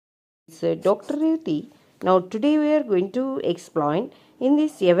Dr. Revati. Now today we are going to explain in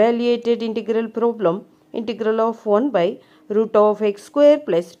this evaluated integral problem integral of 1 by root of x square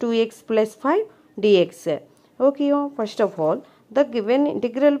plus 2x plus 5 dx. Okay, first of all the given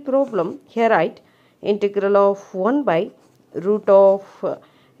integral problem here write integral of 1 by root of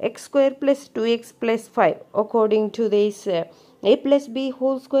x square plus 2x plus 5 according to this a plus b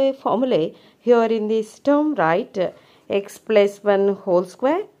whole square formula. Here in this term write x plus 1 whole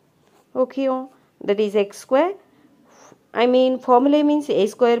square. Okay, that is x square. I mean formula means a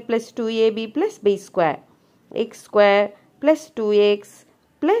square plus 2ab plus b square. X square plus 2x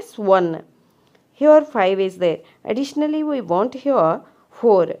plus 1. Here 5 is there. Additionally we want here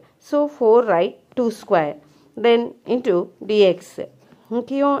 4. So 4 write 2 square. Then into dx.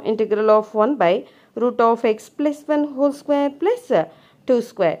 Okay, integral of 1 by root of x plus 1 whole square plus 2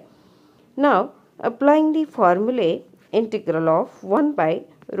 square. Now applying the formula integral of 1 by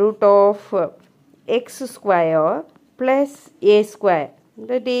root of x square plus a square,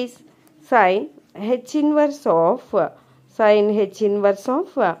 that is sin h inverse of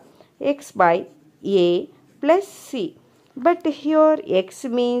x by a plus c. But here x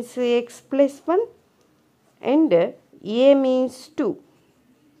means x plus 1 and a means 2.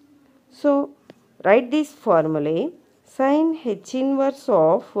 So write this formula sin h inverse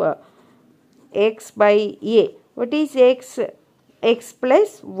of x by a. What is x? X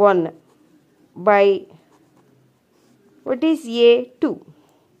plus 1 by what is a? 2.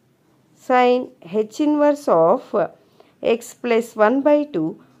 Sin h inverse of x plus 1 by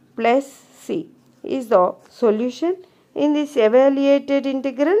 2 plus c is the solution in this evaluated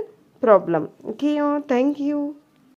integral problem. Okay, thank you.